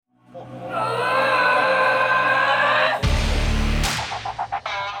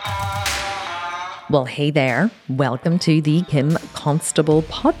Well, hey there. Welcome to the Kim Constable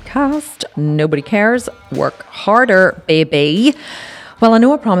podcast. Nobody cares. Work harder, baby. Well, I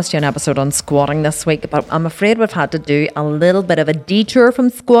know I promised you an episode on squatting this week, but I'm afraid we've had to do a little bit of a detour from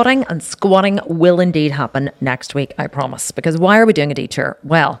squatting, and squatting will indeed happen next week, I promise. Because why are we doing a detour?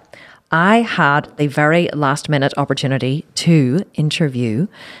 Well, I had the very last minute opportunity to interview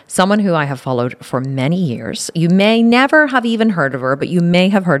someone who I have followed for many years. You may never have even heard of her, but you may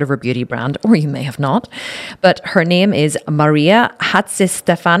have heard of her beauty brand, or you may have not. But her name is Maria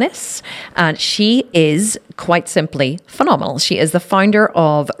Hatzistefanis, and she is quite simply phenomenal. She is the founder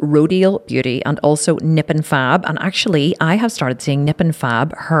of Rodial Beauty and also Nip and Fab. And actually, I have started seeing Nip and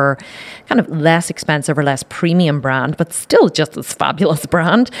Fab, her kind of less expensive or less premium brand, but still just as fabulous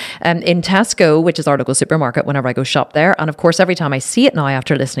brand, in Tesco, which is our local supermarket, whenever I go shop there. And of course, every time I see it now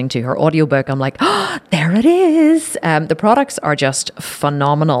after listening to her audiobook, I'm like, oh, there it is. The products are just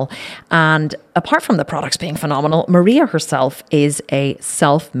phenomenal. And apart from the products being phenomenal, Maria herself is a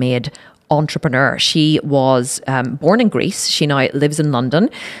self-made entrepreneur. She was born in Greece. She now lives in London.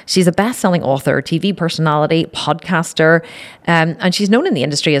 She's a best-selling author, TV personality, podcaster, and she's known in the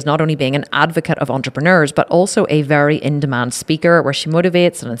industry as not only being an advocate of entrepreneurs, but also a very in-demand speaker where she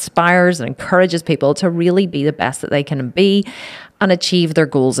motivates and inspires and encourages people to really be the best that they can be and achieve their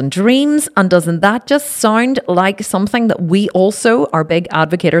goals and dreams. And doesn't that just sound like something that we also are big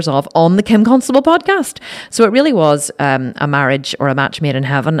advocates of on the Kim Constable podcast? So it really was a marriage or a match made in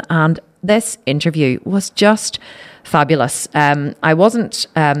heaven. And this interview was just fabulous. I wasn't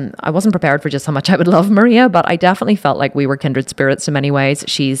prepared for just how much I would love Maria, but I definitely felt like we were kindred spirits in many ways.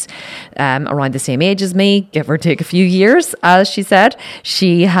 She's around the same age as me, give or take a few years, as she said.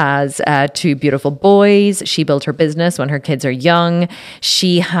 She has two beautiful boys. She built her business when her kids are young.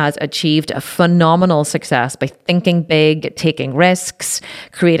 She has achieved a phenomenal success by thinking big, taking risks,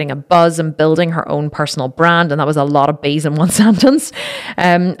 creating a buzz, and building her own personal brand. And that was a lot of B's in one sentence.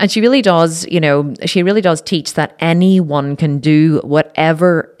 And she really does, teach that anyone can do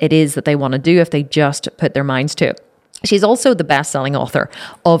whatever it is that they want to do if they just put their minds to it. She's also the best-selling author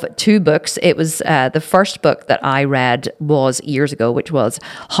of two books. It was the first book that I read was years ago, which was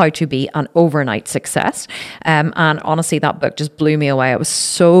How to Be an Overnight Success. And honestly, that book just blew me away. It was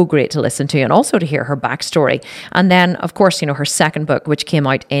so great to listen to and also to hear her backstory. And then, of course, her second book, which came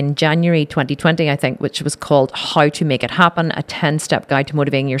out in January 2020, I think, which was called How to Make It Happen, a 10-step guide to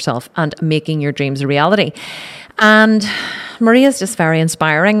motivating yourself and making your dreams a reality. And Maria's just very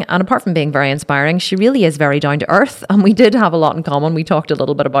inspiring. And apart from being very inspiring, she really is very down to earth. And we did have a lot in common. We talked a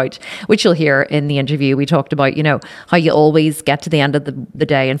little bit about, which you'll hear in the interview, we talked about, how you always get to the end of the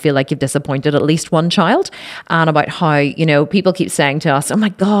day and feel like you've disappointed at least one child. And about how, people keep saying to us, oh my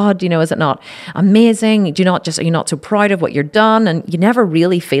God, is it not amazing? Are you not so proud of what you've done? And you never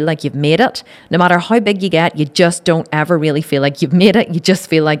really feel like you've made it. No matter how big you get, you just don't ever really feel like you've made it. You just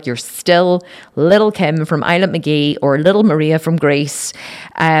feel like you're still little Kim from Island McGee or little Maria from Greece.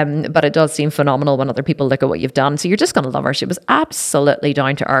 But it does seem phenomenal when other people look at what you've done. So you're just going to love her. She was absolutely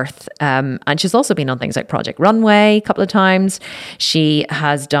down to earth. And she's also been on things like Project Runway a couple of times. She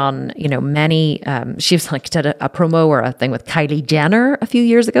has done, many, she was did a promo or a thing with Kylie Jenner a few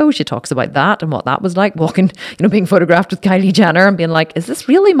years ago. She talks about that and what that was like, walking, being photographed with Kylie Jenner and being like, is this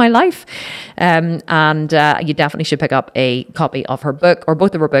really my life? And you definitely should pick up a copy of her book or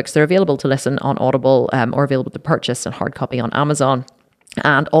both of her books. They're available to listen on Audible or available to purchase in hard copy on Amazon.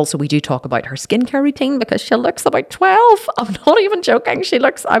 And also we do talk about her skincare routine because she looks about 12. I'm not even joking.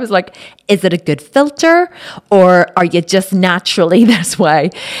 I was like, is it a good filter or are you just naturally this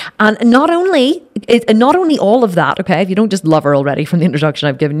way? And not only all of that, okay, if you don't just love her already from the introduction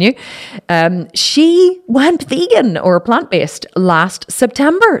I've given you, she went vegan or plant-based last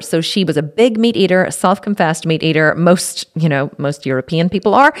September. So she was a big meat eater, a self-confessed meat eater. Most European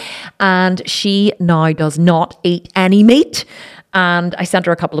people are. And she now does not eat any meat. And I sent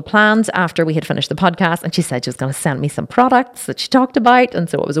her a couple of plans after we had finished the podcast, and she said she was going to send me some products that she talked about. And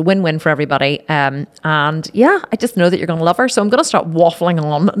so it was a win-win for everybody. And yeah, I just know that you're going to love her. So I'm going to start waffling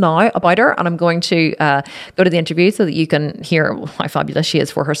on now about her, and I'm going to go to the interview so that you can hear how fabulous she is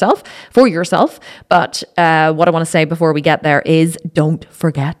for yourself. But what I want to say before we get there is don't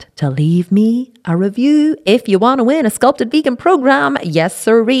forget to leave me a review if you want to win a sculpted vegan program. Yes,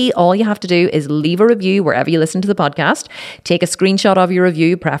 sirree. All you have to do is leave a review wherever you listen to the podcast. Take a screenshot of your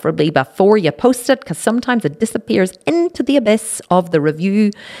review, preferably before you post it, because sometimes it disappears into the abyss of the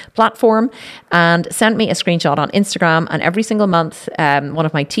review platform, and send me a screenshot on Instagram. And every single month, one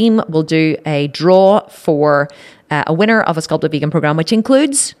of my team will do a draw for a winner of a sculpted vegan program, which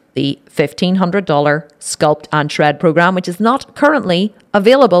includes the $1,500 Sculpt and Shred program, which is not currently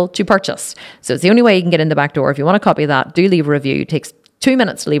available to purchase. So it's the only way you can get in the back door. If you want a copy of that, do leave a review. It takes 2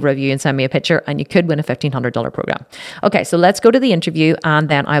 minutes to leave a review and send me a picture, and you could win a $1,500 program. Okay, so let's go to the interview, and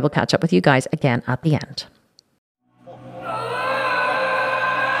then I will catch up with you guys again at the end.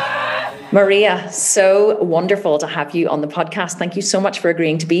 Maria, so wonderful to have you on the podcast. Thank you so much for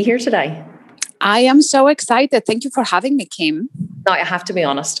agreeing to be here today. I am so excited. Thank you for having me, Kim. Now, I have to be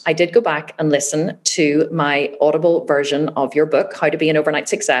honest, I did go back and listen to my Audible version of your book, How to Be an Overnight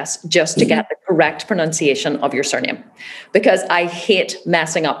Success, just to get the correct pronunciation of your surname, because I hate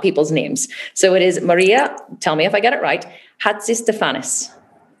messing up people's names. So it is Maria, tell me if I get it right, Hatzistefanis.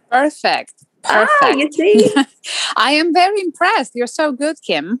 Perfect. You see? I am very impressed. You're so good,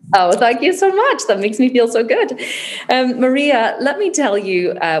 Kim. Oh, thank you so much. That makes me feel so good. Maria, let me tell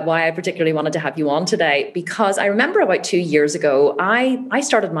you why I particularly wanted to have you on today, because I remember about 2 years ago, I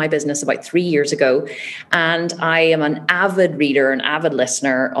started my business about 3 years ago, and I am an avid reader, an avid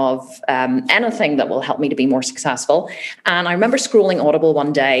listener of anything that will help me to be more successful. And I remember scrolling Audible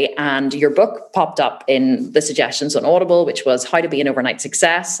one day, and your book popped up in the suggestions on Audible, which was How to Be an Overnight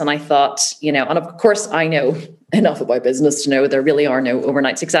Success. And I thought, and of course I know enough about business to know there really are no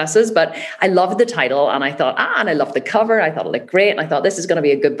overnight successes, but I loved the title, and I thought, and I loved the cover. I thought it looked great, and I thought this is going to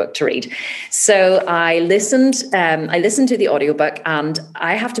be a good book to read. So I listened to the audiobook, and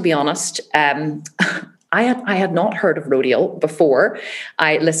I have to be honest, I had not heard of Rodial before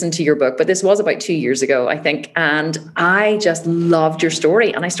I listened to your book, but this was about 2 years ago, I think. And I just loved your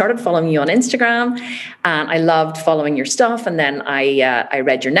story. And I started following you on Instagram, and I loved following your stuff. And then I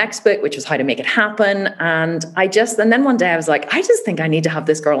read your next book, which was How to Make It Happen. And then one day I was like, I just think I need to have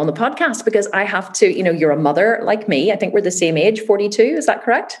this girl on the podcast, because I have to, you're a mother like me. I think we're the same age, 42. Is that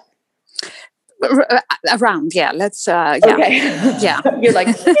correct? Around, yeah. Let's, Okay. Yeah. You're like,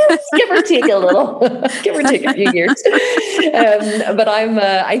 give or take a little, give or take a few years. But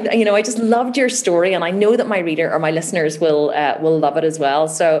I just loved your story, and I know that my reader or my listeners will love it as well.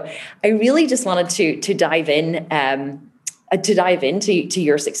 So I really just wanted to dive in. To dive into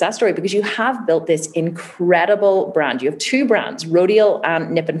your success story, because you have built this incredible brand. You have 2 brands, Rodial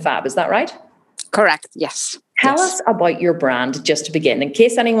and Nip and Fab. Is that right? Correct. Yes. Tell us about your brand, just to begin, in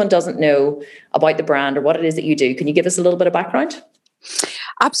case anyone doesn't know about the brand or what it is that you do. Can you give us a little bit of background?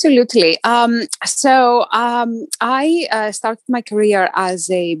 Absolutely. I started my career as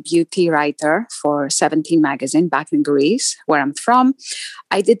a beauty writer for 17 magazine back in Greece, where I'm from.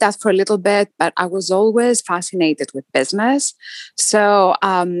 I did that for a little bit, but I was always fascinated with business. So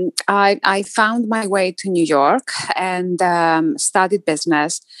I found my way to New York and studied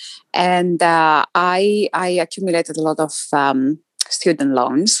business. And I accumulated a lot of student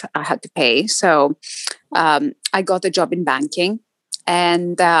loans I had to pay. So I got a job in banking.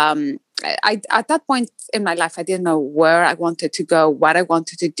 And at that point in my life, I didn't know where I wanted to go, what I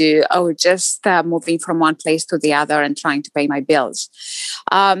wanted to do. I was just moving from one place to the other and trying to pay my bills.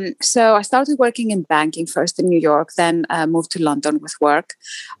 So I started working in banking, first in New York, then moved to London with work.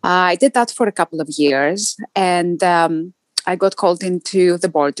 I did that for a couple of years, and I got called into the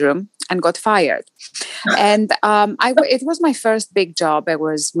boardroom and got fired. And it was my first big job. It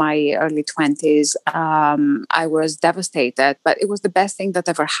was my early 20s. I was devastated, but it was the best thing that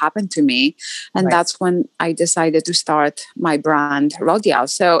ever happened to me. And That's when I decided to start my brand, Rodial.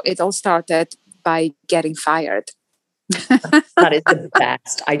 So it all started by getting fired. That is the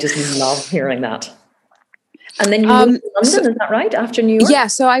best. I just love hearing that. And then you moved to London, is that right? After New York? Yeah,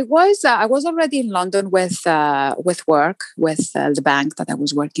 so I was already in London with work, with the bank that I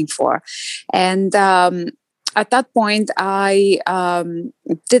was working for. And at that point, I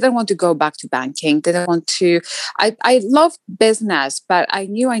didn't want to go back to banking. I loved business, but I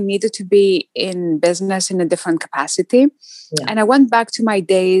knew I needed to be in business in a different capacity. Yeah. And I went back to my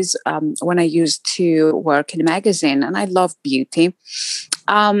days when I used to work in a magazine, and I loved beauty.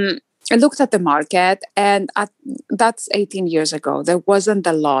 I looked at the market, and that's 18 years ago. There wasn't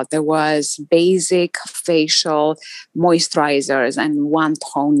a lot. There was basic facial moisturizers and one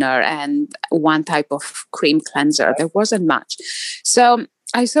toner and one type of cream cleanser. There wasn't much. So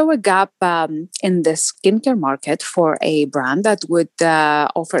I saw a gap in the skincare market for a brand that would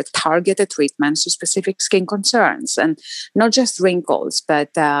offer targeted treatments to specific skin concerns, and not just wrinkles, but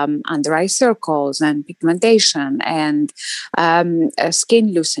under eye circles and pigmentation and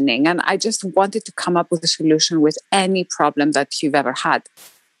skin loosening. And I just wanted to come up with a solution with any problem that you've ever had.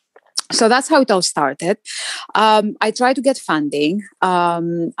 So that's how it all started. I tried to get funding.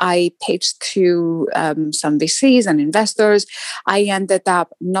 I pitched to some VCs and investors. I ended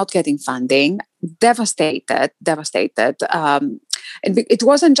up not getting funding, devastated. it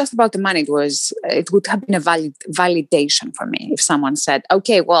wasn't just about the money. It would have been a validation for me if someone said,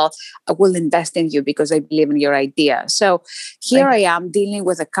 okay, well, I will invest in you because I believe in your idea. So here I am dealing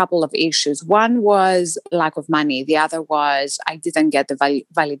with a couple of issues. One was lack of money. The other was I didn't get the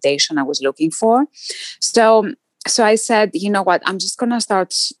validation I was looking for. So I said, you know what, I'm just going to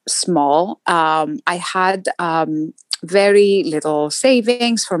start small. I had very little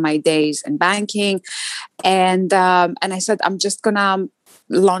savings for my days in banking. And I said, I'm just going to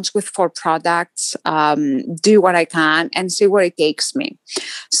launch with 4 products, do what I can and see where it takes me.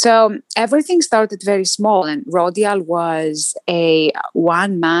 So everything started very small, and Rodial was a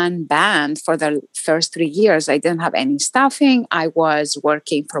one-man band for the first 3 years. I didn't have any staffing. I was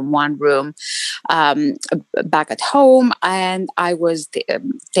working from one room back at home, and I was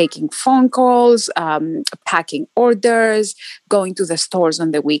taking phone calls, packing orders, going to the stores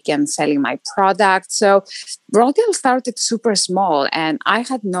on the weekend, selling my products. So Rodial started super small, and I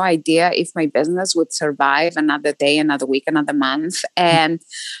had no idea if my business would survive another day, another week, another month. And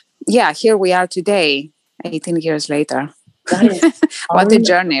yeah, here we are today, 18 years later. That is what a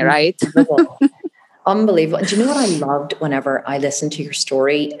journey, right? Unbelievable. And do you know what I loved whenever I listened to your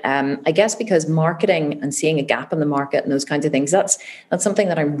story? I guess because marketing and seeing a gap in the market and those kinds of things, that's something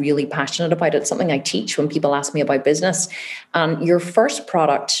that I'm really passionate about. It's something I teach when people ask me about business. And your first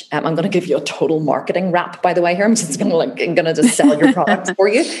product, I'm going to give you a total marketing wrap, by the way, here. I'm just going to just sell your product for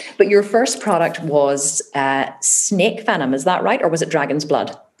you. But your first product was snake venom. Is that right? Or was it dragon's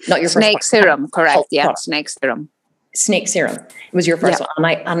blood? Not your snake first serum, correct? Yeah, product. snake serum. Snake serum. It was your first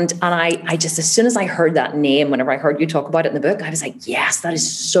one. And I just, as soon as I heard that name, whenever I heard you talk about it in the book, I was like, yes, that is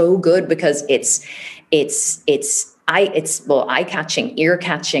so good, because it's eye-catching,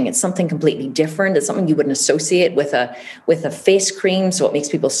 ear-catching. It's something completely different. It's something you wouldn't associate with a face cream. So it makes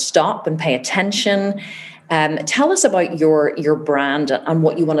people stop and pay attention. Tell us about your brand and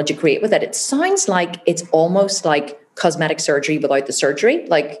what you wanted to create with it. It sounds like it's almost like cosmetic surgery without the surgery,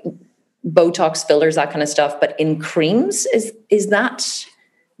 like Botox, fillers, that kind of stuff, but in creams. Is that?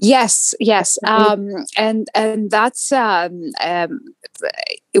 Yes. And that's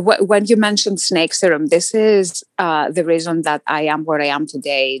when you mentioned snake serum, this is the reason that I am where I am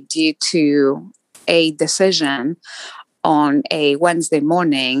today, due to a decision on a Wednesday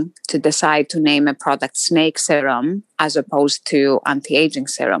morning to decide to name a product snake serum as opposed to anti-aging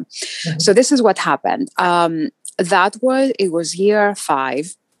serum. Mm-hmm. So this is what happened. It was year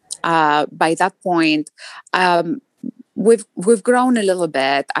 5. By that point, we've grown a little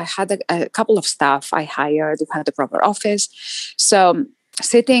bit. I had a couple of staff I hired who had the proper office. So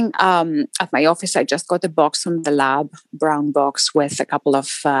sitting at my office, I just got a box from the lab, brown box with a couple of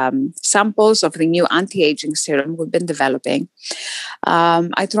samples of the new anti-aging serum we've been developing.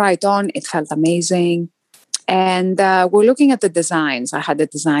 I tried on, it felt amazing. And we're looking at the designs. I had a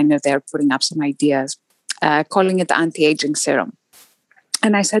designer there putting up some ideas, calling it the anti-aging serum.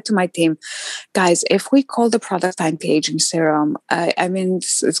 And I said to my team, guys, if we call the product anti-aging serum,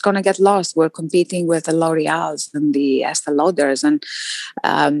 it's going to get lost. We're competing with the L'Oreals and the Estée Lauders and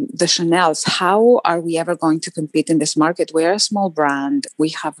the Chanels. How are we ever going to compete in this market? We're a small brand. We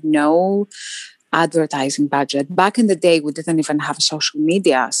have no advertising budget. Back in the day, we didn't even have social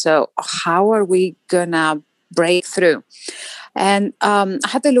media. So how are we going to break through? And I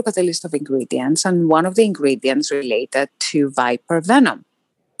had to look at the list of ingredients, and one of the ingredients related to viper venom.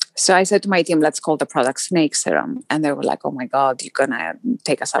 So I said to my team, let's call the product snake serum. And they were like, oh my God, you're going to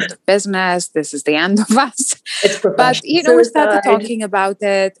take us out of business. This is the end of us. But, we started talking about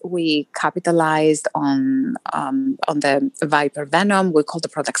it. We capitalized on the viper venom. We called the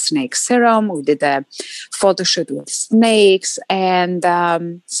product snake serum. We did a photo shoot with snakes. And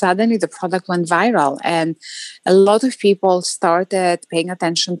suddenly the product went viral. And a lot of people started paying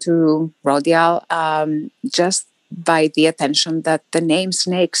attention to Rodial just by the attention that the name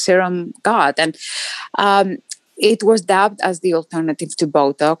snake serum got. And it was dubbed as the alternative to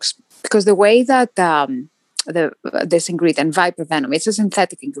Botox, because the way that this ingredient, viper venom, it's a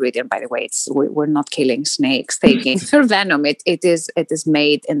synthetic ingredient, by the way. We're not killing snakes, taking their venom. It is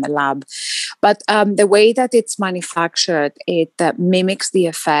made in the lab. But the way that it's manufactured, it mimics the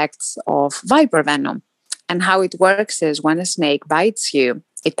effects of viper venom. And how it works is when a snake bites you,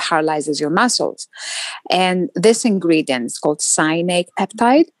 it paralyzes your muscles. And this ingredient is called cyanate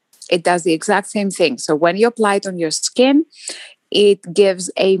peptide. It does the exact same thing. So when you apply it on your skin, it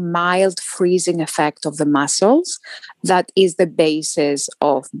gives a mild freezing effect of the muscles. That is the basis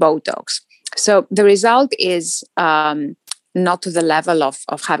of Botox. So the result is not to the level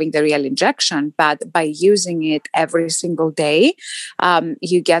of having the real injection, but by using it every single day,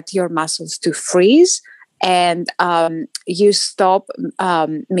 you get your muscles to freeze and you stop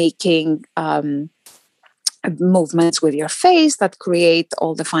making movements with your face that create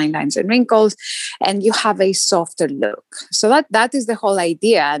all the fine lines and wrinkles, and you have a softer look. So that is the whole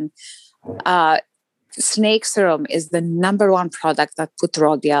idea. And snake serum is the number one product that put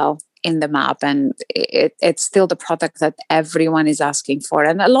Rodial in the map, and it's still the product that everyone is asking for.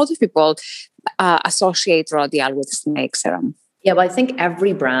 And a lot of people associate Rodial with snake serum. Yeah, well, I think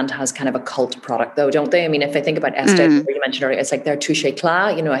every brand has kind of a cult product, though, don't they? I mean, if I think about Estee, you mentioned earlier, it's like their Touche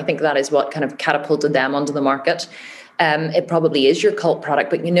Éclat. You know, I think that is what kind of catapulted them onto the market. It probably is your cult product,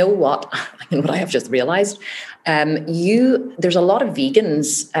 but you know what? What I have just realized, there's a lot of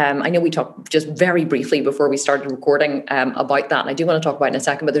vegans. I know we talked just very briefly before we started recording about that, and I do want to talk about it in a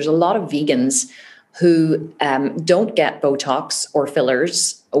second. But there's a lot of vegans who don't get Botox or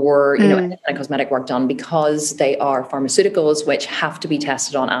fillers or any kind of cosmetic work done because they are pharmaceuticals which have to be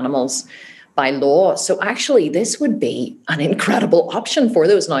tested on animals by law. So actually, this would be an incredible option for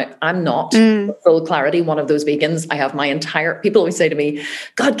those. Now, I'm not, for full clarity, one of those vegans. I have people always say to me,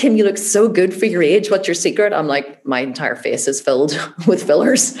 God, Kim, you look so good for your age. What's your secret? I'm like, my entire face is filled with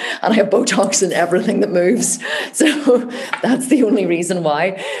fillers and I have Botox in everything that moves. So that's the only reason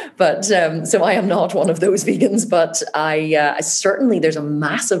why. But so I am not one of those vegans, but I certainly, there's a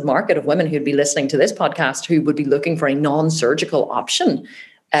massive market of women who'd be listening to this podcast who would be looking for a non-surgical option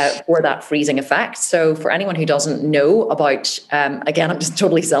for that freezing effect. So for anyone who doesn't know about, again, I'm just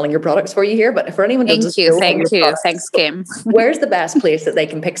totally selling your products for you here, but for anyone who doesn't know thank you. Products, thanks, Kim. Where's the best place that they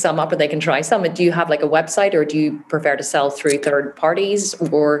can pick some up or they can try some? Do you have like a website, or do you prefer to sell through third parties,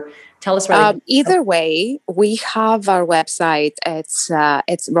 or tell us? Either way, we have our website. It's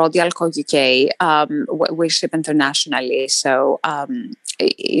Rodial Co UK. We ship internationally, so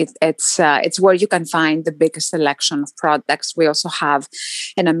it's where you can find the biggest selection of products. We also have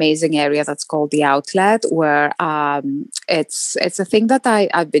an amazing area that's called the outlet, where it's a thing that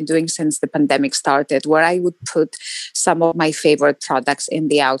I've been doing since the pandemic started, where I would put some of my favorite products in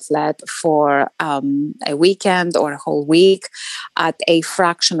the outlet for a weekend or a whole week at a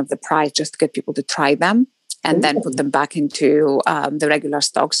fraction of the price, just to get people to try them and then put them back into the regular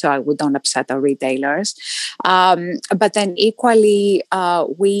stock, so we don't upset our retailers. But then equally,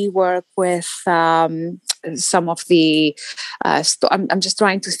 we work with some of the I'm just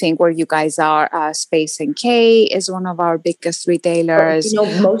trying to think where you guys are. Space NK is one of our biggest retailers.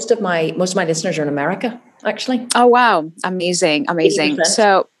 Most of my listeners are in America, actually. Oh wow, amazing 80%.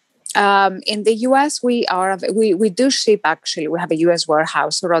 So in the US, we do ship. Actually, we have a US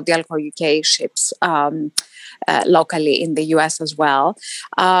warehouse. So Rodial Co UK ships locally in the US as well.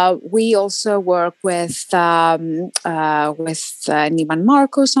 We also work with Neiman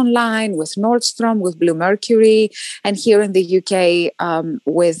Marcus online, with Nordstrom, with Blue Mercury, and here in the UK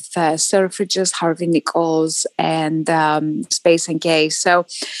with Selfridges, Harvey Nichols, and Space NK. So,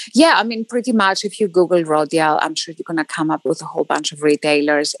 yeah, I mean, pretty much if you Google Rodial, I'm sure you're going to come up with a whole bunch of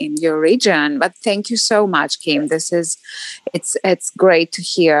retailers in your region. But thank you so much, Kim. It's great to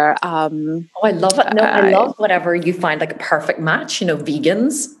hear. I love it. No, I love whatever you find like a perfect match.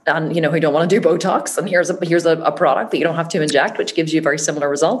 Vegans and who don't want to do Botox, and here's a product that you don't have to inject, which gives you very similar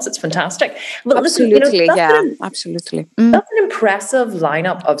results. It's fantastic. But absolutely, absolutely. That's an impressive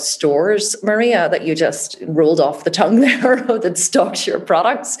lineup of stores, Maria, that you just rolled off the tongue there that stocks your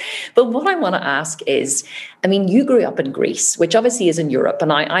products. But what I want to ask is, I mean, you grew up in Greece, which obviously is in Europe,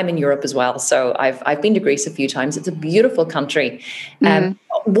 and I'm in Europe as well. So I've been to Greece a few times. It's a beautiful country.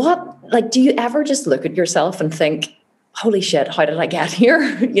 Do you ever just look at yourself and think, holy shit, how did I get here?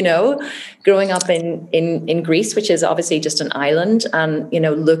 Growing up in Greece, which is obviously just an island, and,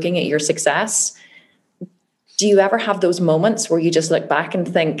 looking at your success, do you ever have those moments where you just look back and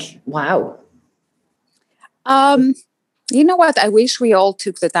think, wow? You know what? I wish we all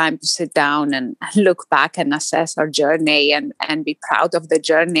took the time to sit down and look back and assess our journey and be proud of the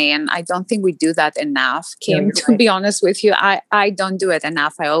journey. And I don't think we do that enough, Kim, to be honest with you. I don't do it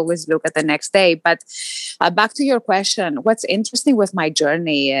enough. I always look at the next day. But back to your question, what's interesting with my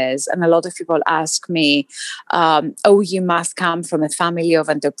journey is, and a lot of people ask me, you must come from a family of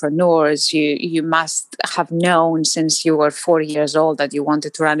entrepreneurs. You must have known since you were 4 years old that you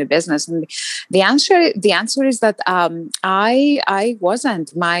wanted to run a business. And the answer is that I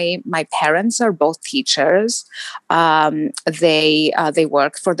wasn't. My parents are both teachers. They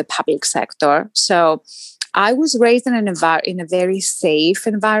work for the public sector. So I was raised in a very safe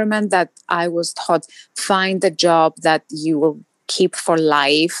environment that I was taught, find a job that you will keep for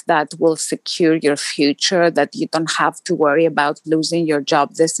life, that will secure your future, that you don't have to worry about losing your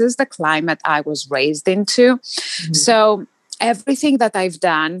job. This is the climate I was raised into. Mm-hmm. So everything that I've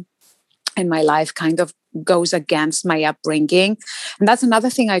done in my life kind of goes against my upbringing. And that's another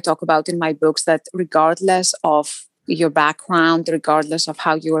thing I talk about in my books, that regardless of your background, regardless of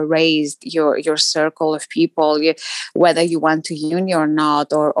how you were raised, your circle of people, whether you went to uni or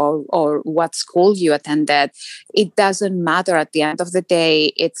not, or what school you attended, it doesn't matter. At the end of the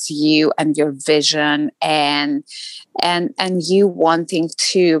day, it's you and your vision, and you wanting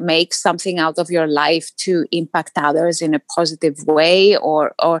to make something out of your life to impact others in a positive way,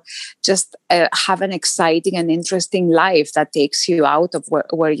 or just have an exciting and interesting life that takes you out of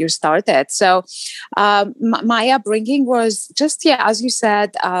where you started. So my upbringing was just, as you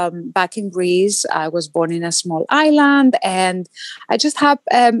said, back in Greece. I was born in a small island, and I just had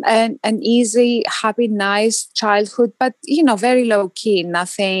an easy, happy, nice childhood, but very low key,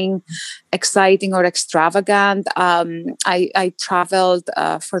 nothing exciting or extravagant. I traveled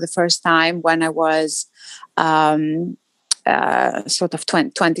for the first time when I was sort of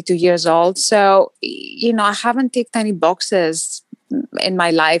 22 years old. So, I haven't ticked any boxes in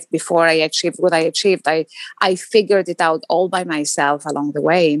my life before I achieved what I achieved. I figured it out all by myself along the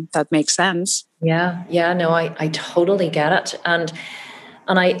way. That makes sense. Yeah. No, I totally get it. And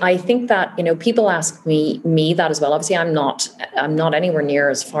I think that, people ask me that as well. Obviously, I'm not anywhere near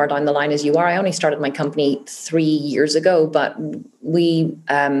as far down the line as you are. I only started my company 3 years ago, but we've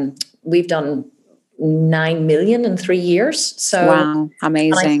done 9 million in 3 years. So wow,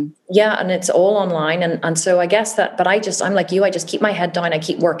 amazing. And it's all online. And so I guess that, but I'm like you, I just keep my head down. I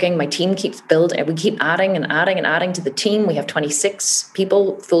keep working. My team keeps building. We keep adding and adding and adding to the team. We have 26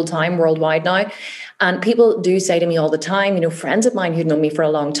 people full-time worldwide now. And people do say to me all the time, friends of mine who've known me for a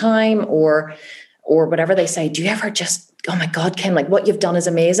long time or whatever, they say, do you ever just, oh my God, Kim, like what you've done is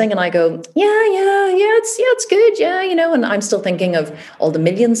amazing. And I go, it's good. Yeah. And I'm still thinking of all the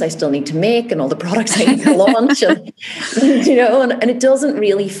millions I still need to make and all the products I need to launch and, and it doesn't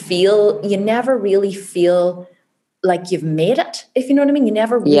really you never really feel like you've made it, if you know what I mean. You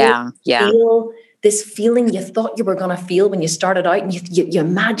never really feel this feeling you thought you were going to feel when you started out, and you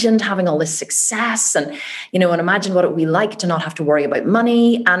imagined having all this success and, and imagine what it would be like to not have to worry about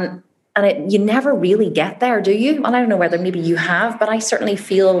money. And you never really get there, do you? And I don't know whether maybe you have, but I certainly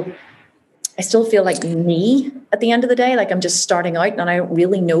I still feel like me at the end of the day, like I'm just starting out and I don't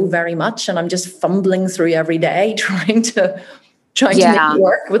really know very much. And I'm just fumbling through every day trying to make it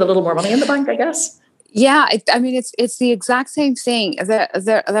work with a little more money in the bank, I guess. Yeah, it's the exact same thing.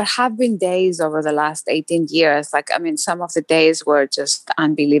 There have been days over the last 18 years. Some of the days were just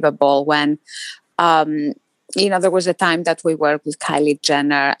unbelievable when, there was a time that we worked with Kylie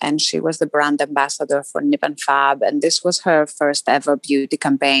Jenner, and she was the brand ambassador for Nip and Fab. And this was her first ever beauty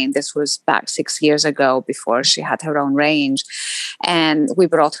campaign. This was back 6 years ago, before she had her own range. And we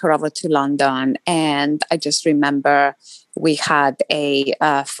brought her over to London. And I just remember we had a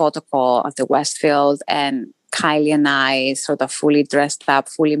photo call at the Westfield, and Kylie and I sort of fully dressed up,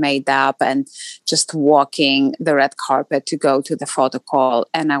 fully made up, and just walking the red carpet to go to the photo call.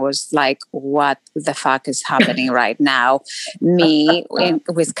 And I was like, what the fuck is happening right now? Me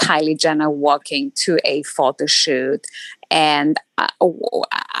with Kylie Jenner walking to a photo shoot. And I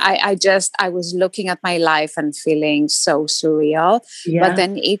was looking at my life and feeling so surreal. Yeah. But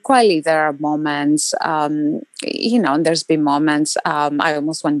then equally, there are moments, and there's been moments, I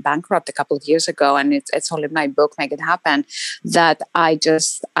almost went bankrupt a couple of years ago, and it's all in my book, Make It Happen, that I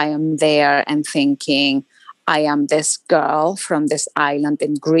am there and thinking, I am this girl from this island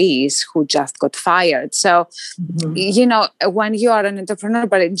in Greece who just got fired. So, when you are an entrepreneur,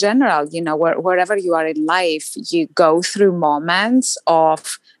 but in general, wherever you are in life, you go through moments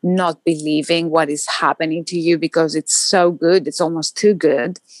of not believing what is happening to you because it's so good. It's almost too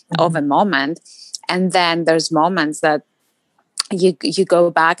good of a moment. And then there's moments that you go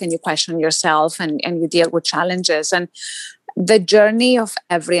back and you question yourself and you deal with challenges. And the journey of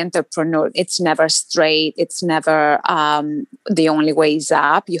every entrepreneur, it's never straight. It's never the only way is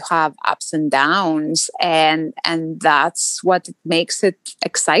up. You have ups and downs, and that's what makes it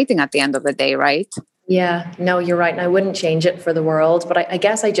exciting at the end of the day, right? Yeah, no, you're right. And I wouldn't change it for the world. But I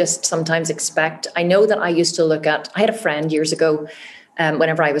guess I just sometimes I know that I used to I had a friend years ago,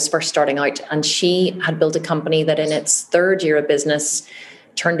 whenever I was first starting out, and she had built a company that in its third year of business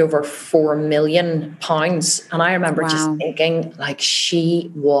turned over £4 million. And I remember just thinking, like, she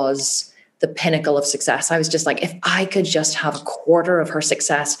was the pinnacle of success. I was just like, if I could just have a quarter of her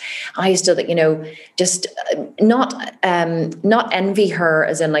success, I used to, just not envy her,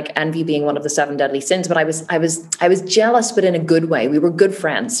 as in like envy being one of the 7 deadly sins, but I was jealous, but in a good way. We were good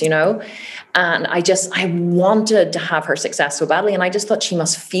friends, and I wanted to have her success so badly. And I just thought she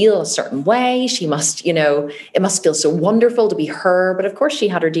must feel a certain way. She must, it must feel so wonderful to be her. But of course she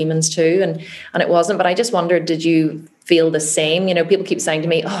had her demons too. And it wasn't, but I just wondered, did you feel the same? People keep saying to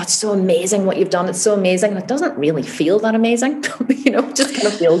me, oh, it's so amazing what you've done. It's so amazing. It doesn't really feel that amazing. It just kind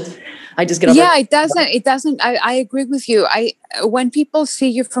of feels, I just get over it doesn't. I agree with you. When people see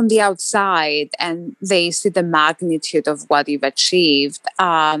you from the outside and they see the magnitude of what you've achieved,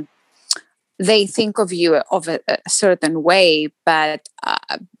 they think of you of a certain way, but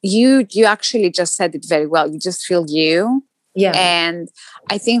you actually just said it very well. You just feel you. Yeah. And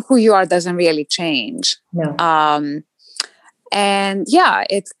I think who you are doesn't really change. No. And yeah,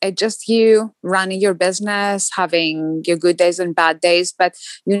 it's just you running your business, having your good days and bad days, but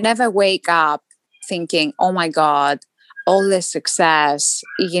you never wake up thinking, oh my God, all this success,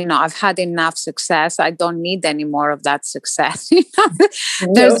 I've had enough success. I don't need any more of that success.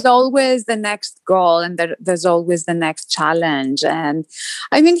 There's always the next goal, and there's always the next challenge. And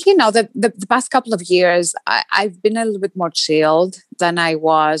I mean, the past couple of years, I've been a little bit more chilled than I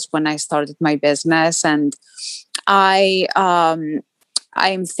was when I started my business. And I'm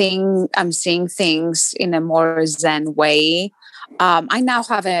seeing things in a more zen way. I now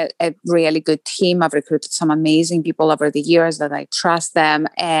have a really good team. I've recruited some amazing people over the years that I trust them.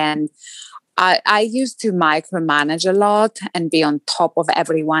 And I used to micromanage a lot and be on top of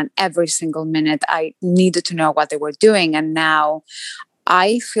everyone every single minute. I needed to know what they were doing. And now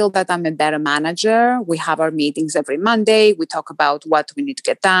I feel that I'm a better manager. We have our meetings every Monday. We talk about what we need to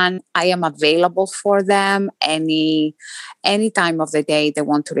get done. I am available for them any time of the day they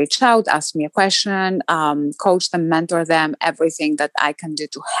want to reach out, ask me a question, coach them, mentor them, everything that I can do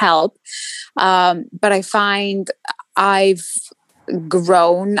to help. But I find I've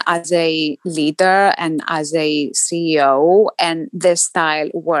grown as a leader and as a CEO, and this style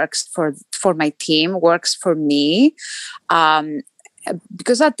works for my team, works for me.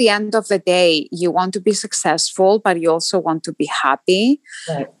 Because at the end of the day, you want to be successful, but you also want to be happy.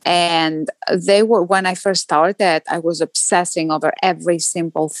 Right. And when I first started, I was obsessing over every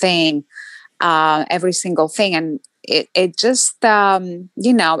single thing. And it just,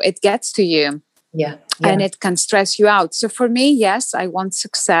 it gets to you. Yeah. And it can stress you out. So for me, yes, I want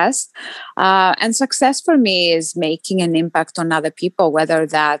success. And success for me is making an impact on other people, whether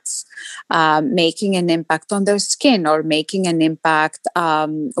that's making an impact on their skin, or making an impact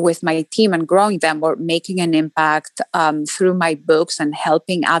with my team and growing them, or making an impact through my books and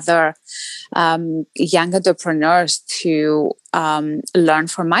helping other young entrepreneurs to learn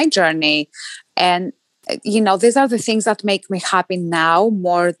from my journey. And these are the things that make me happy now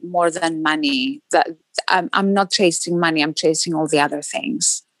more than money. That I'm not chasing money. I'm chasing all the other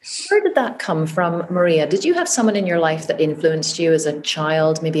things. Where did that come from, Maria? Did you have someone in your life that influenced you as a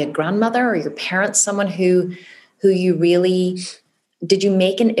child, maybe a grandmother or your parents, someone who you really, did you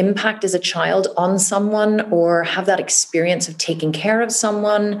make an impact as a child on someone, or have that experience of taking care of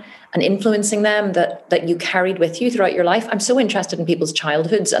someone and influencing them that you carried with you throughout your life? I'm so interested in people's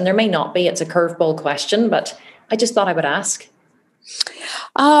childhoods, and there may not be, it's a curveball question, but I just thought I would ask.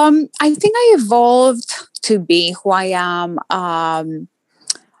 I think I evolved to be who I am.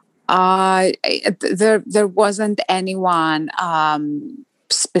 There wasn't anyone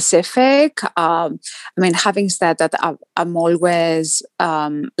specific. Having said that, I'm always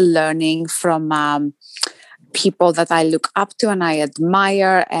learning from people that I look up to and I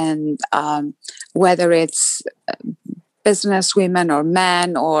admire, and whether it's business women or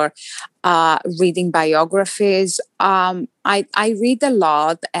men, or reading biographies. I read a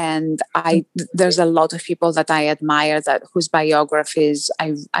lot, and there's a lot of people that I admire whose biographies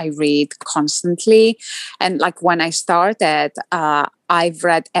I read constantly. And like when I started, I've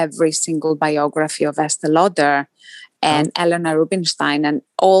read every single biography of Estee Lauder and Eleanor Rubinstein, and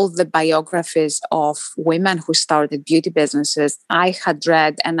all the biographies of women who started beauty businesses I had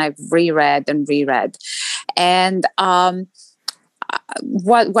read, and I've reread and reread. And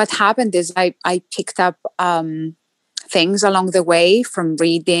what happened is I picked up things along the way, from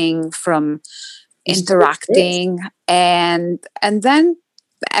reading, from interacting, and then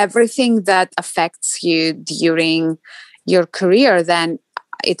everything that affects you during your career, then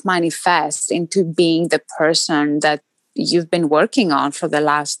it manifests into being the person that you've been working on for the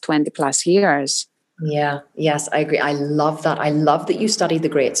last 20 plus years. Yeah, yes, I agree. I love that. I love that you studied the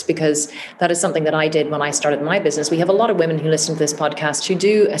greats, because that is something that I did when I started my business. We have a lot of women who listen to this podcast who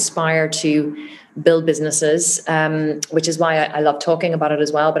do aspire to build businesses, which is why I love talking about it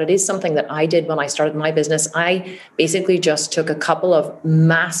as well. But it is something that I did when I started my business. I basically just took a couple of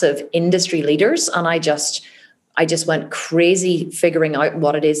massive industry leaders and I just went crazy figuring out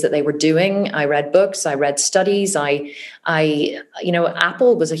what it is that they were doing. I read books, I read studies. Apple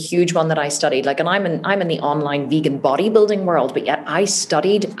was a huge one that I studied. Like, and I'm in the online vegan bodybuilding world, but yet I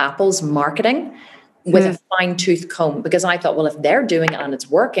studied Apple's marketing with a fine tooth comb, because I thought, well, if they're doing it and it's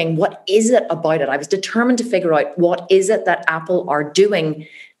working, what is it about it? I was determined to figure out what is it that Apple are doing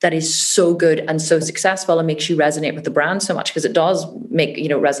that is so good and so successful and makes you resonate with the brand so much, because it does make,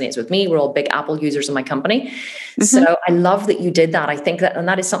 resonates with me. We're all big Apple users in my company. So I love that you did that. I think that, and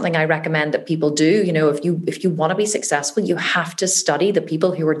that is something I recommend that people do. If you want to be successful, you have to study the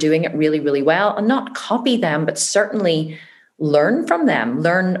people who are doing it really, really well, and not copy them, but certainly learn from them,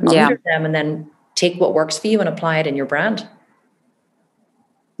 learn under them, and then take what works for you and apply it in your brand.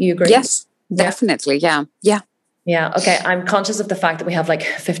 You agree? Yes, definitely. Yeah. Yeah. Okay. I'm conscious of the fact that we have like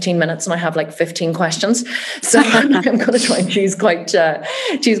 15 minutes and I have like 15 questions. So I'm going to try and choose quite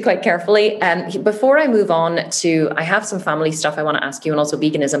carefully. And before I move on I have some family stuff I want to ask you, and also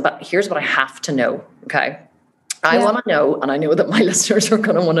veganism, but here's what I have to know. Okay. I want to know, and I know that my listeners are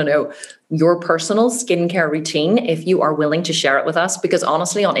going to want to know, your personal skincare routine, if you are willing to share it with us, because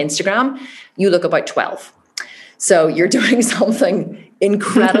honestly, on Instagram, you look about 12. So you're doing something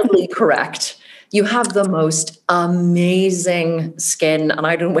incredibly correct. You have the most amazing skin, and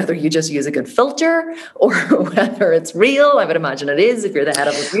I don't know whether you just use a good filter or whether it's real. I would imagine it is if you're the head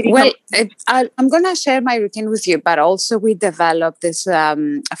of a beauty company. I'm going to share my routine with you, but also we developed this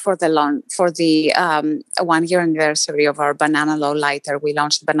for the 1 year anniversary of our Banana Low Lighter. We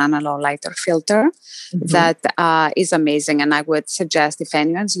launched Banana Low Lighter filter that is amazing, and I would suggest if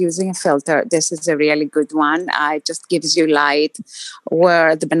anyone's using a filter, this is a really good one. It just gives you light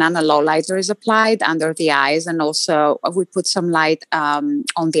where the Banana Low Lighter is applied under the eyes, and also we put some light on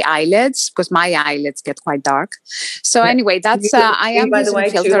the eyelids, because my eyelids get quite dark. So anyway, that's I am using a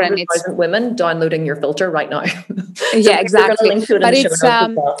filter, and it's women downloading your filter right now. Yeah, exactly. But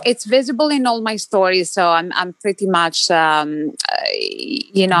it's visible in all my stories, so I'm pretty much I'm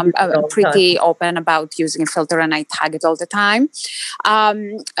pretty open about using a filter, and I tag it all the time.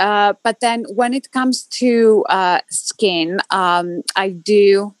 But then when it comes to skin, I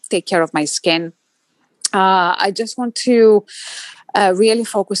do take care of my skin. I just want to really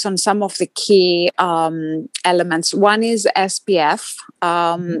focus on some of the key elements. One is SPF.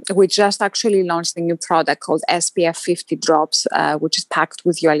 We just actually launched a new product called SPF 50 Drops, which is packed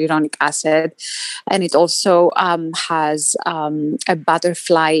with hyaluronic acid. And it also has a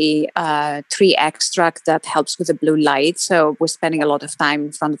butterfly tree extract that helps with the blue light. So we're spending a lot of time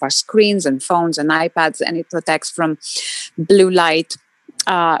in front of our screens and phones and iPads, and it protects from blue light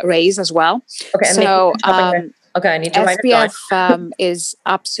rays as well. Okay, so I need to write it down. SPF is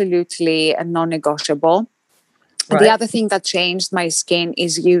absolutely a non-negotiable. Right. The other thing that changed my skin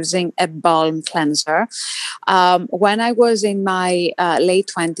is using a balm cleanser. When I was in my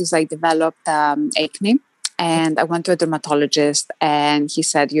late 20s, I developed acne. And I went to a dermatologist, and he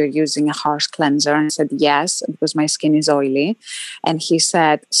said, "You're using a harsh cleanser." And I said, "Yes," because my skin is oily. And he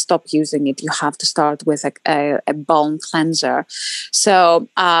said, "Stop using it. You have to start with a balm cleanser." So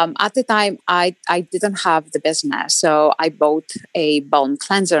at the time, I didn't have the business. So I bought a balm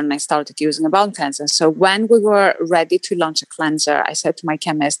cleanser, and I started using a balm cleanser. So when we were ready to launch a cleanser, I said to my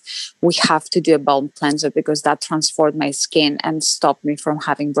chemist, "We have to do a balm cleanser, because that transformed my skin and stopped me from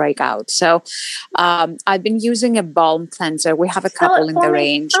having breakouts." So I've been using a balm cleanser. We have a couple in the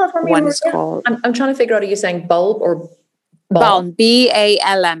range. One is called... I'm trying to figure out, are you saying bulb or balm?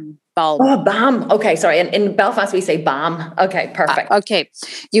 BALM. Balm. Oh, balm. Okay, sorry. In Belfast, we say balm. Okay, perfect. Okay,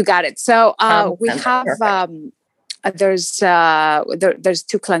 you got it. So we have... There's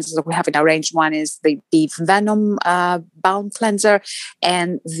two cleansers that we have in our range. One is the Beef Venom balm cleanser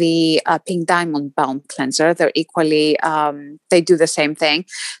and the Pink Diamond balm cleanser. They're equally, they do the same thing.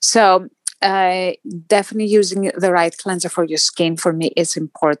 So definitely using the right cleanser for your skin, for me, is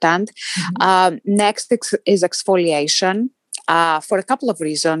important. Next is exfoliation. For a couple of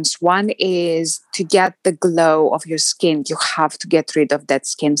reasons. One is to get the glow of your skin, you have to get rid of dead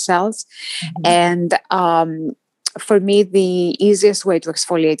skin cells. And for me, the easiest way to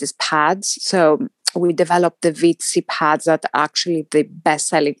exfoliate is pads. So we developed the VC pads that are actually the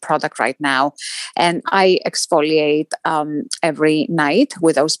best-selling product right now. And I exfoliate every night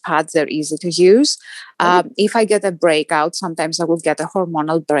with those pads. They're easy to use. If I get a breakout, sometimes I will get a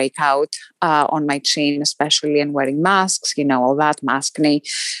hormonal breakout on my chin, especially in wearing masks, all that maskne.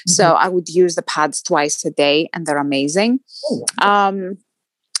 So I would use the pads twice a day, and they're amazing.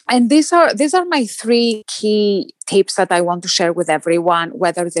 And these are my 3 key tips that I want to share with everyone,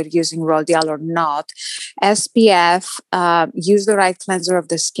 whether they're using Rodial or not. SPF, use the right cleanser of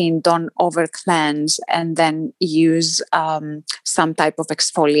the skin, don't over cleanse, and then use some type of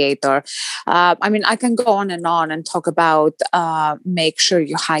exfoliator. I can go on and talk about make sure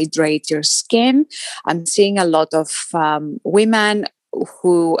you hydrate your skin. I'm seeing a lot of women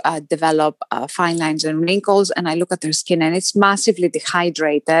who develop fine lines and wrinkles, and I look at their skin and it's massively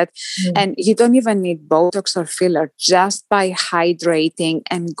dehydrated. And you don't even need Botox or filler. Just by hydrating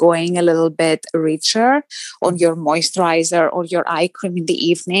and going a little bit richer on your moisturizer or your eye cream in the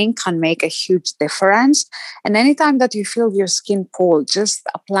evening can make a huge difference. And anytime that you feel your skin pull, just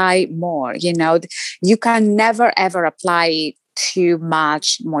apply more. You can never ever apply too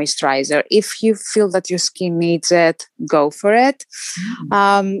much moisturizer. If you feel that your skin needs it, go for it.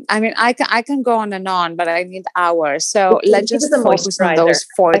 I can go on and on, but I need hours. So let's just focus on those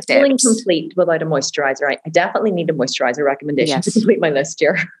 4 tips. I'm feeling complete without a moisturizer. I definitely need a moisturizer recommendation to complete my list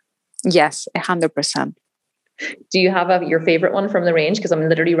here. Yes, 100%. Do you have your favorite one from the range? Because I'm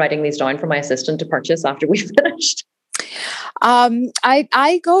literally writing these down for my assistant to purchase after we've finished.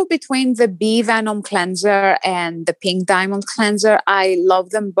 I go between the Bee Venom cleanser and the Pink Diamond cleanser. I love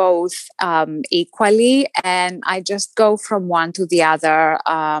them both equally, and I just go from one to the other.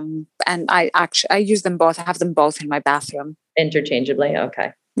 And I use them both. I have them both in my bathroom interchangeably.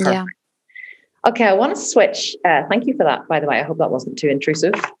 Okay. Perfect. Yeah. Okay, I want to switch. Thank you for that, by the way. I hope that wasn't too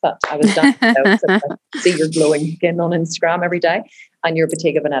intrusive, but I was done. I see your glowing skin on Instagram every day and your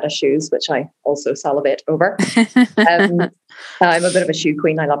Bottega Veneta shoes, which I also salivate over. I'm a bit of a shoe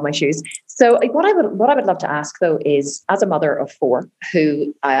queen. I love my shoes. So what I would love to ask, though, is as a mother of 4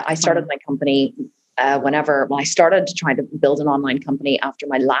 who I started my company I started trying to build an online company after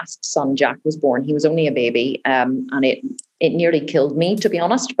my last son, Jack, was born. He was only a baby, and it nearly killed me, to be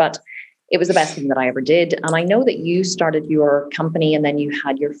honest, but it was the best thing that I ever did. And I know that you started your company and then you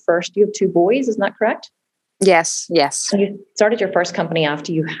have 2 boys, isn't that correct? Yes. And you started your first company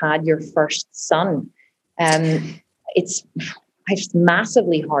after you had your first son. It's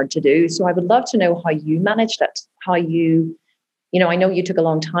massively hard to do. So I would love to know how you managed it, how I know you took a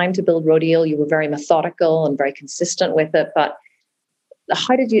long time to build Rodial. You were very methodical and very consistent with it, but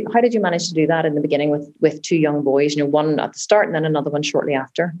how did you manage to do that in the beginning with 2 young boys, one at the start and then another one shortly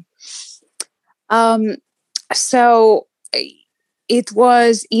after? So it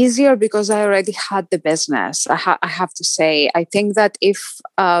was easier because I already had the business. I have to say, I think that if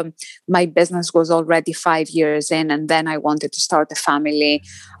my business was already 5 years in and then I wanted to start a family,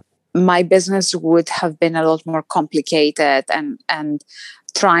 my business would have been a lot more complicated, and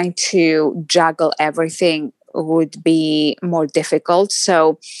trying to juggle everything would be more difficult.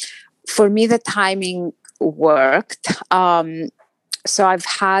 So for me, the timing worked. So I've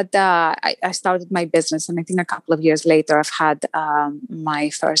had, I started my business, and I think a couple of years later, I've had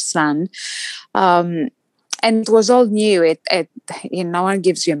my first son. And it was all new. No one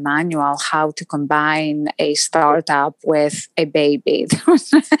gives you a manual how to combine a startup with a baby.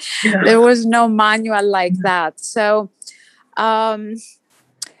 There was no manual like that. So, I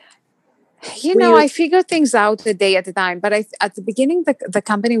figured things out a day at a time. But at the beginning, the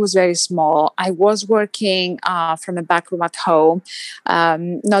company was very small. I was working from a back room at home,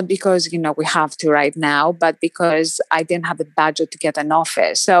 not because, we have to right now, but because I didn't have the budget to get an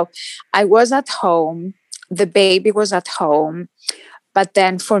office. So I was at home. The baby was at home. But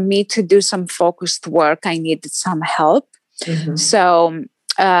then for me to do some focused work, I needed some help. Mm-hmm. So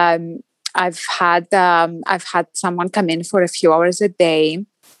I've had someone come in for a few hours a day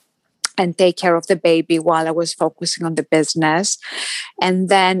and take care of the baby while I was focusing on the business. And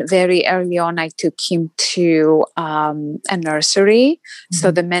then very early on, I took him to a nursery. Mm-hmm.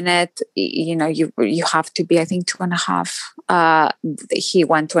 So the minute, you have to be, I think 2.5, he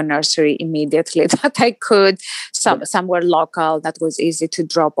went to a nursery immediately that I could, somewhere local that was easy to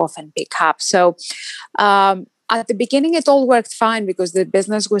drop off and pick up. So at the beginning, it all worked fine because the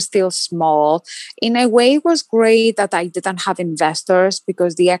business was still small. In a way, it was great that I didn't have investors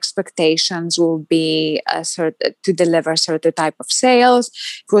because the expectations will be to deliver a certain type of sales.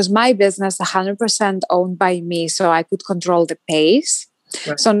 It was my business, 100% owned by me, so I could control the pace.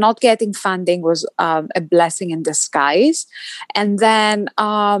 Right. So not getting funding was a blessing in disguise. And then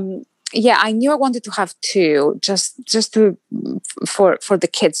yeah, I knew I wanted to have two, just to for the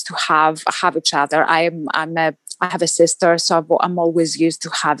kids to have each other. I have a sister, so I'm always used to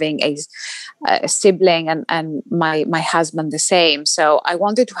having a sibling, and my husband the same. So I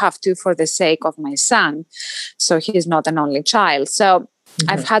wanted to have two for the sake of my son, so he's not an only child. So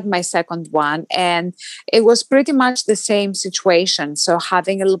I've had my second one, and it was pretty much the same situation. So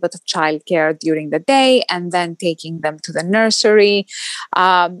having a little bit of childcare during the day, and then taking them to the nursery.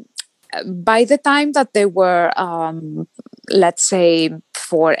 By the time that they were, let's say,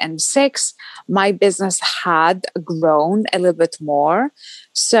 4 and 6, my business had grown a little bit more.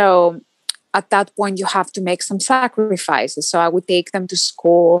 So at that point, you have to make some sacrifices. So I would take them to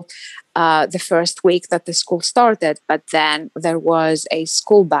school the first week that the school started, but then there was a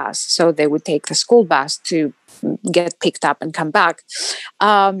school bus. So they would take the school bus to get picked up and come back.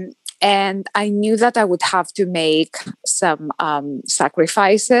 And I knew that I would have to make some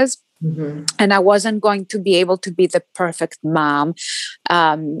sacrifices. Mm-hmm. And I wasn't going to be able to be the perfect mom,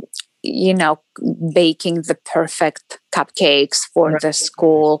 baking the perfect cupcakes for the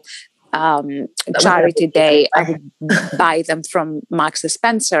school charity day. I would buy them from Max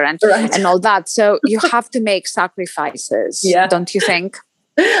Spencer and all that. So you have to make sacrifices, don't you think?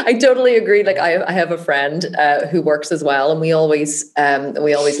 I totally agree. Like I have a friend who works as well, and we always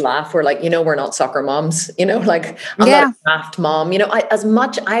laugh. We're like, we're not soccer moms, like I'm not a craft mom.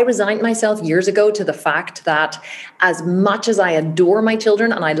 I resigned myself years ago to the fact that as much as I adore my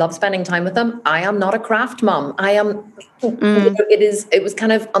children and I love spending time with them, I am not a craft mom. I am. It was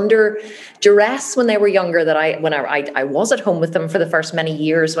kind of under duress when they were younger that I was at home with them for the first many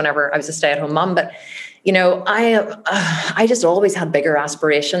years whenever I was a stay-at-home mom, but. I just always had bigger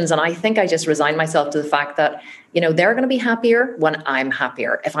aspirations. And I think I just resigned myself to the fact that, they're going to be happier when I'm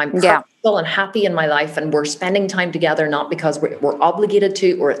happier. If I'm purposeful and happy in my life and we're spending time together, not because we're obligated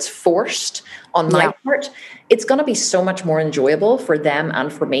to, or it's forced on my part, it's going to be so much more enjoyable for them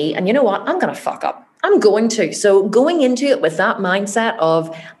and for me. And you know what? I'm going to fuck up. I'm going to. So going into it with that mindset of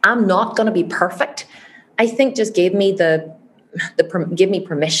I'm not going to be perfect, I think just gave me give me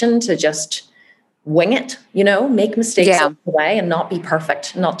permission to just wing it, make mistakes along the way and not be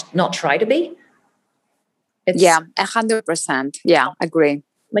perfect, not try to be. 100%. Yeah, agree.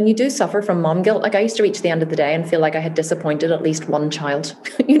 When you do suffer from mom guilt, like I used to reach the end of the day and feel like I had disappointed at least one child,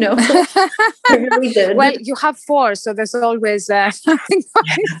 I really did. Well, you have 4, so there's always something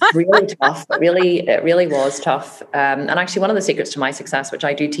really tough. It really was tough. And actually one of the secrets to my success, which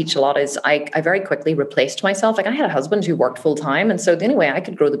I do teach a lot, is I very quickly replaced myself. Like I had a husband who worked full time. And so the only way I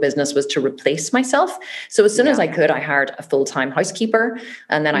could grow the business was to replace myself. So as soon as I could, I hired a full-time housekeeper,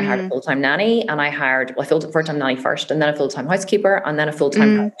 and then I hired a full-time nanny, and I filled a full-time nanny first, and then a full-time housekeeper, and then a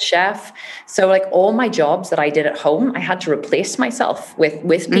full-time chef. So like all my jobs that I did at home, I had to replace myself with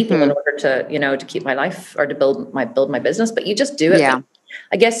people in order to, to keep my life or to build my business. But you just do it. Yeah.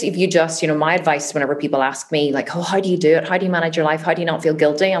 I guess if you just, my advice whenever people ask me like, oh, how do you do it? How do you manage your life? How do you not feel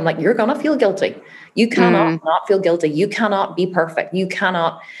guilty? I'm like, you're going to feel guilty. You cannot not feel guilty. You cannot be perfect. You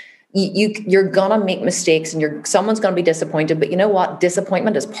cannot, you're going to make mistakes and someone's going to be disappointed. But you know what?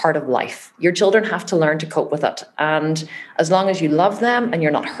 Disappointment is part of life. Your children have to learn to cope with it. And as long as you love them and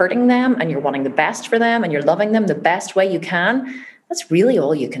you're not hurting them and you're wanting the best for them and you're loving them the best way you can, that's really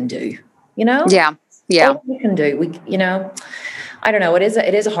all you can do, Yeah. All you can do. I don't know. It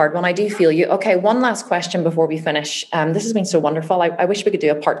is a hard one. I do feel you. Okay. One last question before we finish. This has been so wonderful. I wish we could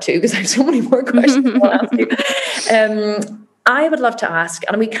do a part 2 because I have so many more questions I want to ask you. I would love to ask,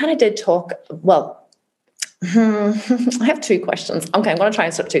 and we kind of did talk, I have 2 questions. Okay. I'm going to try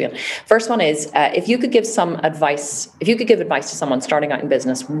and start 2 again. First one is, if you could give advice to someone starting out in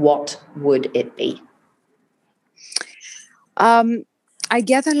business, what would it be? I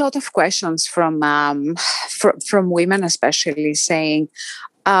get a lot of questions from women, especially saying,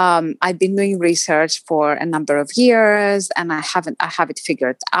 I've been doing research for a number of years and I have it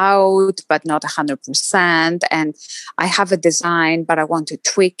figured out, but not 100%. And I have a design, but I want to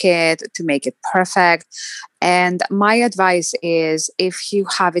tweak it to make it perfect. And my advice is, if you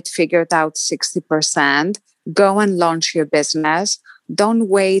have it figured out 60%, go and launch your business. Don't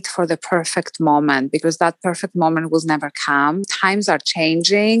wait for the perfect moment, because that perfect moment will never come. Times are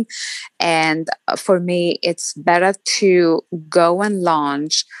changing. And for me, it's better to go and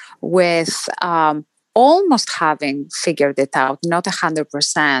launch with almost having figured it out, not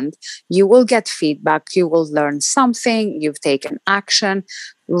 100%. You will get feedback. You will learn something. You've taken action,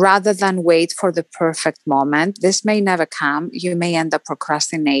 rather than wait for the perfect moment. This may never come. You may end up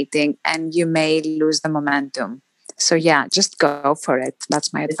procrastinating and you may lose the momentum. So yeah, just go for it.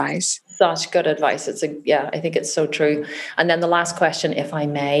 That's my advice. Such good advice. I think it's so true. And then the last question, if I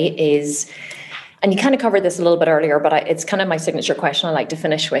may, is, and you kind of covered this a little bit earlier, but it's kind of my signature question I like to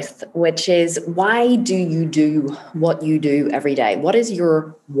finish with, which is, why do you do what you do every day? What is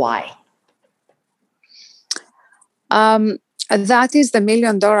your why? That is the $1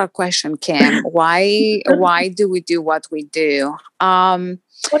 million question, Kim. Why do we do what we do?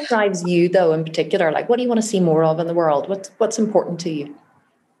 What drives you, though, in particular? Like, what do you want to see more of in the world? What's important to you?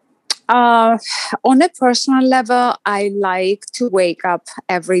 On a personal level, I like to wake up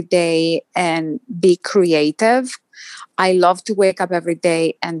every day and be creative. I love to wake up every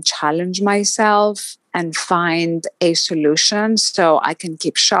day and challenge myself and find a solution so I can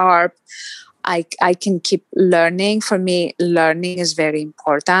keep sharp. I can keep learning. For me, learning is very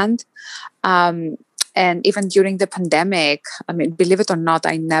important. And even during the pandemic, I mean, believe it or not,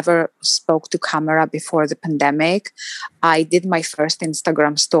 I never spoke to camera before the pandemic. I did my first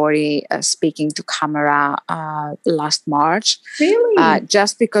Instagram story speaking to camera last March. Really?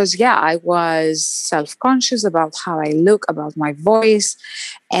 Just because, I was self-conscious about how I look, about my voice,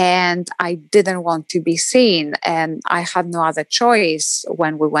 and I didn't want to be seen. And I had no other choice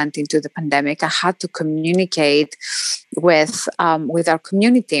when we went into the pandemic. I had to communicate with our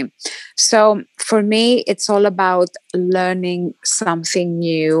community. So for me, it's all about learning something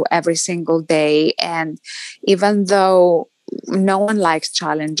new every single day. And even though no one likes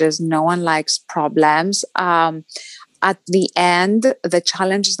challenges, no one likes problems, at the end, the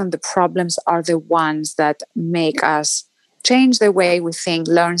challenges and the problems are the ones that make us change the way we think,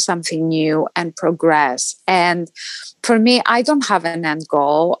 learn something new, and progress. And for me, I don't have an end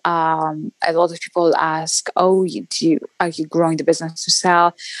goal. A lot of people ask, "Oh, are you growing the business to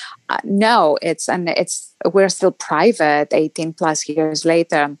sell?" No, we're still private 18 plus years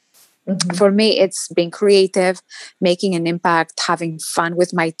later. Mm-hmm. For me, it's being creative, making an impact, having fun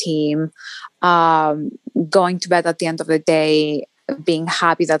with my team, going to bed at the end of the day, being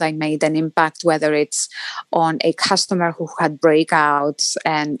happy that I made an impact, whether it's on a customer who had breakouts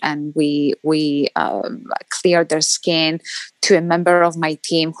and we cleared their skin, to a member of my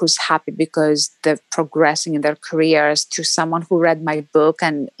team who's happy because they're progressing in their careers, to someone who read my book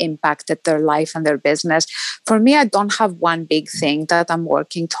and impacted their life and their business. For me, I don't have one big thing that I'm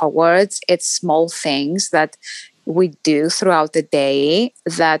working towards. It's small things that we do throughout the day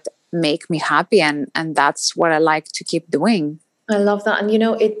that make me happy, and that's what I like to keep doing. I love that. And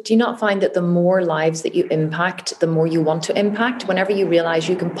do you not find that the more lives that you impact, the more you want to impact? Whenever you realize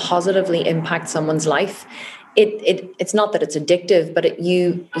you can positively impact someone's life, it's not that it's addictive, but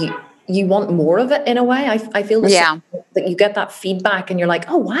you want more of it in a way. I feel that you get that feedback and you're like,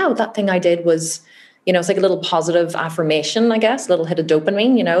 oh wow, that thing I did was, it's like a little positive affirmation, I guess, a little hit of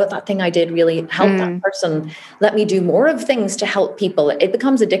dopamine, that thing I did really helped that person. Let me do more of things to help people. It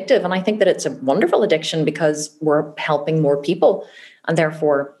becomes addictive. And I think that it's a wonderful addiction because we're helping more people and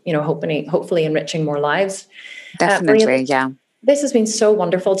therefore, hopefully enriching more lives. Definitely, Maria, this has been so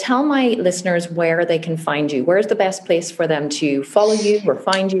wonderful. Tell my listeners where they can find you. Where's the best place for them to follow you or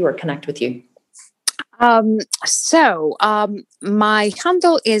find you or connect with you? My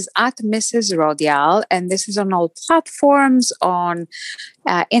handle is at Mrs. Rodial, and this is on all platforms, on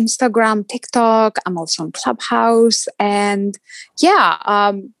Instagram, TikTok. I'm also on Clubhouse, and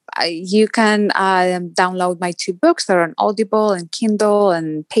you can download my 2 books that are on Audible and Kindle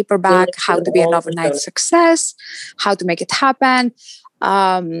and paperback. How to be an overnight success, how to make it happen.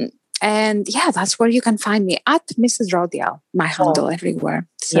 And that's where you can find me, at Mrs. Rodial, my handle everywhere.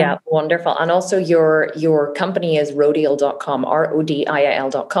 So. Yeah, wonderful. And also your company is rodial.com,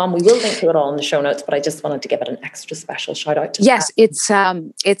 RODIAL.com. We will link to it all in the show notes, but I just wanted to give it an extra special shout out to Yes,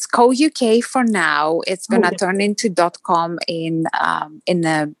 that. It's co.uk for now. It's going to turn into .com in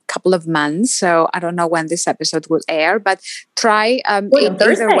a couple of months. So I don't know when this episode will air, but try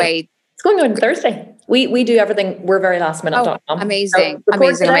either way. It's going on Thursday. We do everything. We're very last minute.com. Amazing. So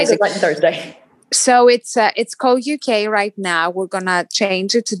amazing. Thursday. So it's co.uk right now. We're gonna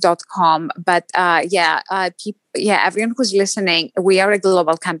change it to .com. But everyone who's listening, we are a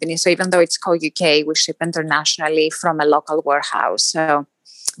global company. So even though it's co.uk, we ship internationally from a local warehouse. So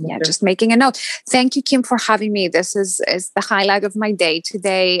just making a note. Thank you, Kim, for having me. This is the highlight of my day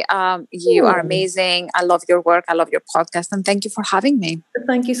today. You are amazing. I love your work. I love your podcast. And thank you for having me.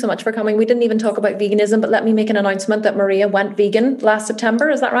 Thank you so much for coming. We didn't even talk about veganism, but let me make an announcement that Maria went vegan last September.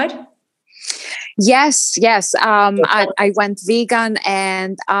 Is that right? Yes. I went vegan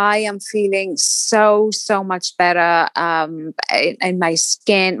and I am feeling so much better. And my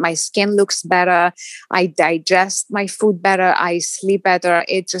skin looks better. I digest my food better. I sleep better.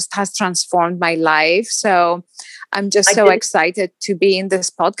 It just has transformed my life. So I'm just so excited to be in this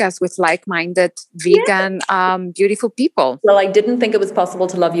podcast with like-minded, vegan, beautiful people. Well, I didn't think it was possible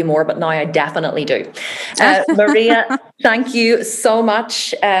to love you more, but now I definitely do. Maria, thank you so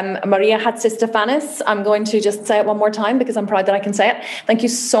much. Maria Hatzistefanis. I'm going to just say it one more time because I'm proud that I can say it. Thank you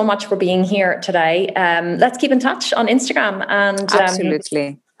so much for being here today. Let's keep in touch on Instagram. And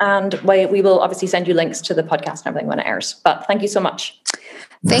absolutely. And we will obviously send you links to the podcast and everything when it airs. But thank you so much.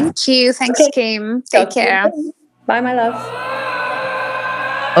 Thank you. Thanks, Kim. Take care. Bye, my love.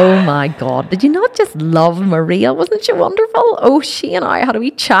 Oh my God. Did you not just love Maria? Wasn't she wonderful? Oh, she and I had a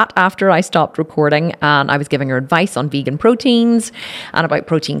wee chat after I stopped recording, and I was giving her advice on vegan proteins and about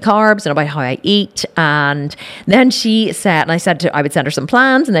protein carbs and about how I eat. And then she said, and I said I would send her some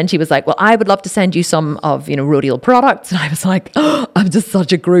plans. And then she was like, well, I would love to send you some of, Rodial products. And I was like, oh, I'm just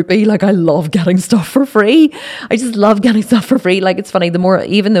such a groupie. Like, I love getting stuff for free. I just love getting stuff for free. Like, it's funny, the more,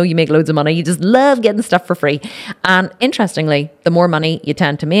 even though you make loads of money, you just love getting stuff for free. And interestingly, the more money you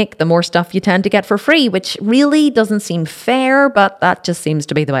tend to make, the more stuff you tend to get for free, which really doesn't seem fair, but that just seems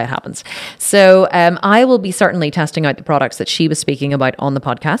to be the way it happens. So I will be certainly testing out the products that she was speaking about on the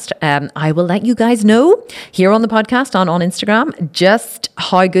podcast. I will let you guys know here on the podcast on Instagram just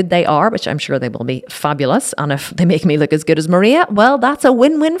how good they are, which I'm sure they will be fabulous. And if they make me look as good as Maria, well, that's a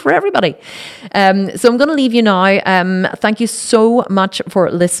win-win for everybody. So I'm going to leave you now. Thank you so much for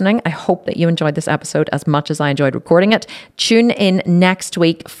listening. I hope that you enjoyed this episode as much as I enjoyed recording it. Tune in next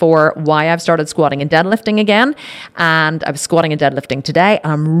week for why I've started squatting and deadlifting again. And I was squatting and deadlifting today.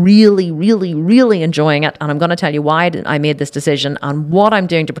 And I'm really, really, really enjoying it. And I'm going to tell you why I made this decision and what I'm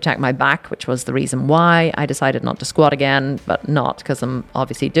doing to protect my back, which was the reason why I decided not to squat again, but not because I'm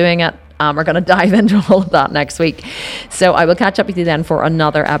obviously doing it. We're going to dive into all of that next week. So I will catch up with you then for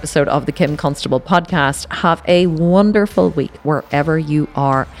another episode of the Kim Constable podcast. Have a wonderful week wherever you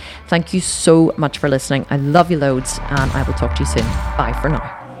are. Thank you so much for listening. I love you loads, and I will talk to you soon. Bye for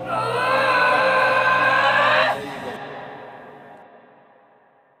now.